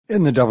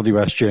In the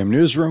WSJM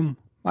newsroom,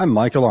 I'm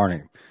Michael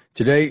Arney.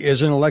 Today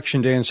is an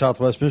election day in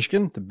Southwest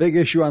Michigan. The big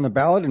issue on the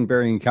ballot in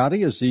Berrien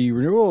County is the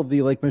renewal of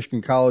the Lake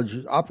Michigan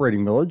College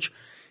operating millage.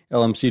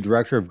 LMC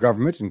Director of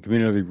Government and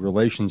Community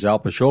Relations Al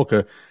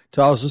Pashulka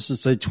tells us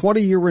it's a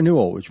 20-year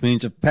renewal, which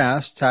means if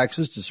passed,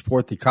 taxes to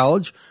support the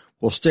college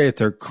will stay at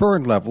their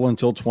current level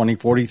until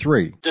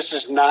 2043. This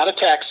is not a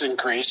tax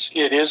increase.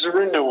 It is a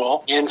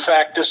renewal. In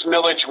fact, this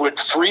millage would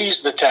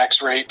freeze the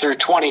tax rate through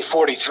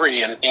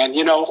 2043. And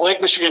Lake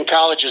Michigan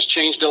College has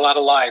changed a lot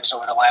of lives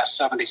over the last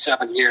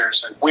 77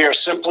 years. And we are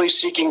simply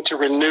seeking to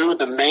renew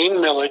the main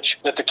millage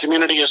that the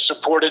community has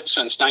supported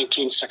since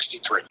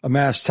 1963. A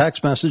mass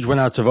text message went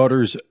out to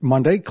voters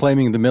Monday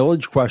claiming the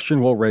millage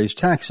question will raise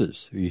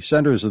taxes. The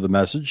senders of the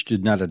message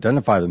did not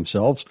identify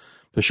themselves.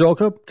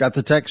 Pashulka got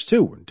the text,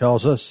 too, and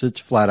tells us it's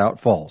flat-out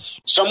false.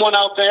 Someone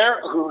out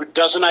there who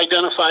doesn't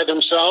identify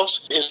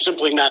themselves is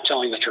simply not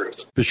telling the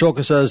truth.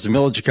 Pashulka says the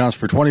millage accounts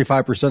for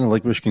 25% of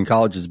Lake Michigan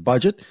College's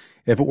budget.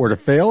 If it were to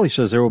fail, he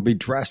says there will be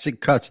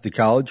drastic cuts at the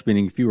college,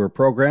 meaning fewer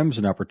programs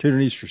and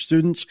opportunities for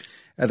students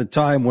at a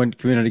time when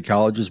community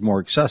college is more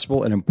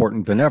accessible and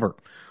important than ever.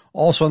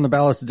 Also on the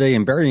ballot today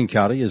in Berrien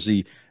County is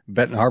the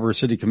Benton Harbor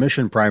City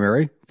Commission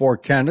primary. 4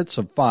 candidates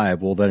of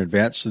 5 will then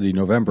advance to the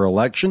November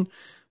election.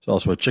 There's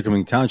also a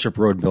Chickawing Township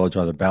road millage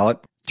on the ballot.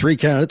 3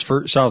 candidates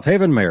for South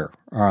Haven mayor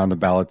are on the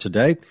ballot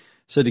today.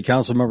 City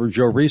Council member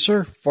Joe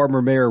Reeser,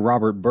 former Mayor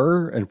Robert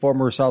Burr, and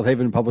former South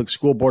Haven Public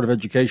School Board of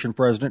Education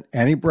President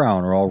Annie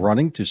Brown are all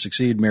running to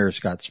succeed Mayor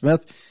Scott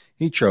Smith.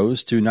 He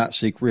chose to not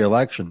seek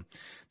re-election.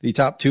 The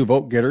top 2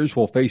 vote-getters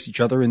will face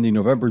each other in the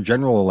November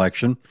general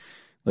election.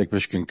 Lake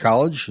Michigan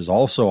College is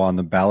also on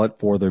the ballot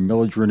for their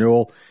millage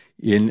renewal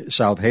in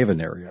South Haven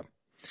area.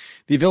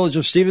 The village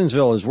of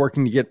Stevensville is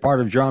working to get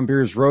part of John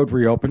Beers Road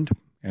reopened.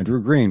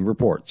 Andrew Green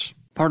reports.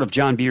 Part of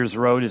John Beers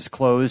Road is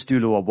closed due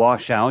to a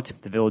washout.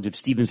 The village of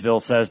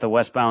Stevensville says the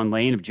westbound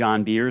lane of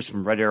John Beers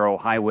from Red Arrow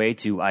Highway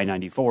to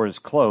I-94 is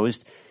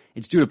closed.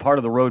 It's due to part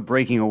of the road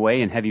breaking away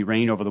in heavy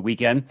rain over the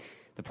weekend.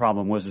 The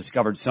problem was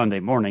discovered Sunday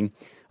morning.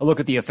 A look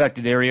at the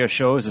affected area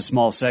shows a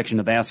small section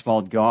of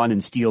asphalt gone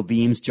and steel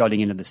beams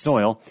jutting into the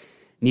soil.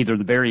 Neither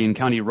the Berrien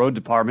County Road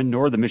Department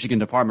nor the Michigan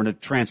Department of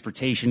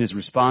Transportation is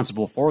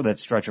responsible for that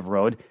stretch of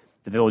road.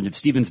 The village of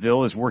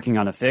Stevensville is working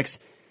on a fix.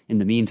 In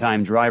the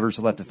meantime, drivers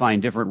will have to find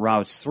different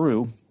routes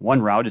through.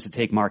 One route is to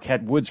take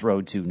Marquette Woods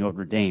Road to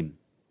Notre Dame.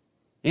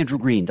 Andrew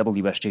Green,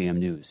 WSJM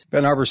News.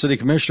 Benton Harbor City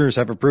Commissioners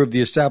have approved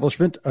the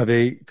establishment of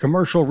a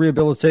commercial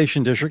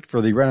rehabilitation district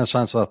for the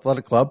Renaissance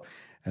Athletic Club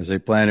as they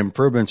plan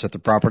improvements at the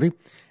property.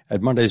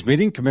 At Monday's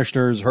meeting,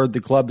 commissioners heard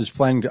the club is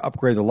planning to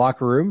upgrade the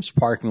locker rooms,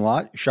 parking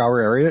lot, shower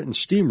area, and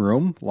steam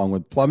room, along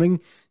with plumbing,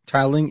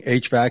 tiling,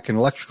 HVAC, and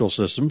electrical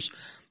systems.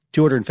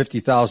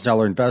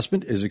 $250,000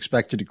 investment is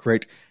expected to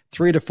create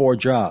 3 to 4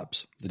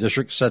 jobs. The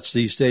district sets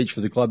the stage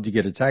for the club to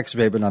get a tax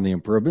abatement on the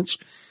improvements.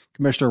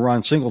 Commissioner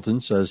Ron Singleton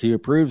says he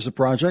approves the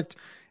project,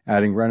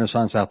 adding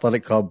Renaissance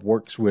Athletic Club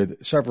works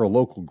with several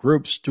local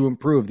groups to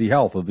improve the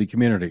health of the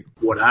community.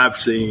 What I've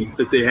seen,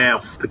 that they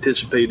have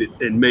participated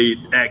and made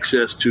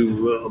access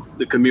to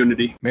the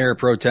community. Mayor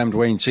Pro Tem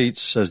Dwayne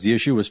Seats says the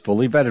issue was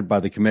fully vetted by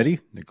the committee.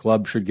 The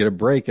club should get a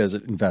break as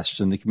it invests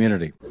in the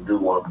community. They do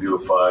want to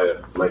beautify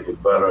it, make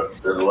it better.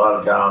 There's a lot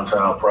of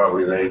downtown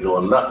property that ain't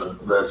doing nothing.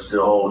 That's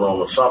still holding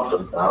on to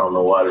something. I don't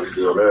know why they're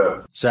still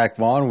there. Zach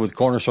Vaughn with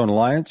Cornerstone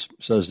Alliance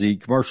says the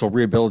commercial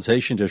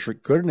rehabilitation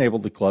district could enable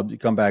the club to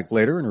come back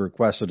later and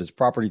request that its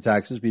property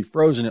taxes be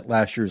frozen at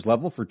last year's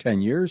level for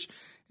 10 years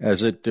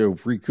as it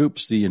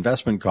recoups the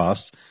investment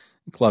costs.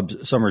 The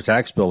club's summer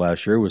tax bill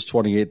last year was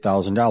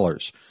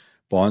 $28,000.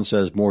 Vaughn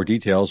says more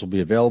details will be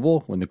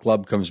available when the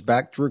club comes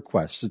back to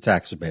request the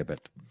tax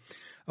abatement.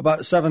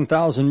 About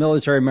 7,000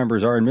 military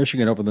members are in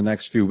Michigan over the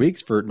next few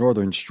weeks for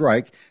Northern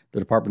Strike, the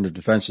Department of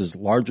Defense's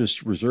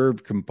largest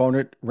reserve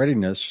component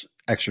readiness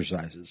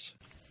exercises.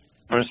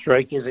 Northern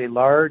Strike is a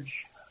large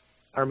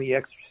Army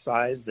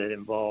exercise that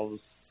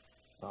involves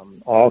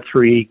all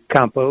 3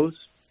 compos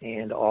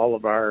and all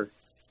of our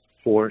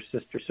 4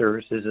 sister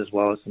services, as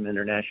well as some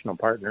international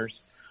partners,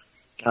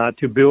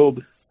 to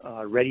build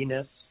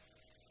readiness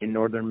in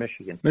northern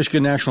Michigan.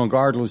 Michigan National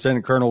Guard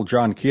Lieutenant Colonel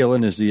John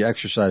Keelan is the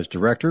exercise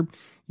director.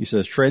 He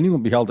says training will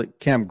be held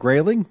at Camp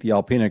Grayling, the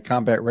Alpena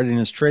Combat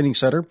Readiness Training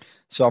Center,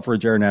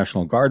 Selfridge Air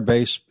National Guard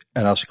Base,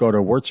 at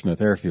Oscoda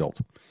Wurtsmith Airfield.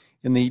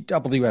 In the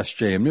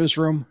WSJM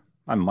Newsroom,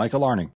 I'm Michael Arning.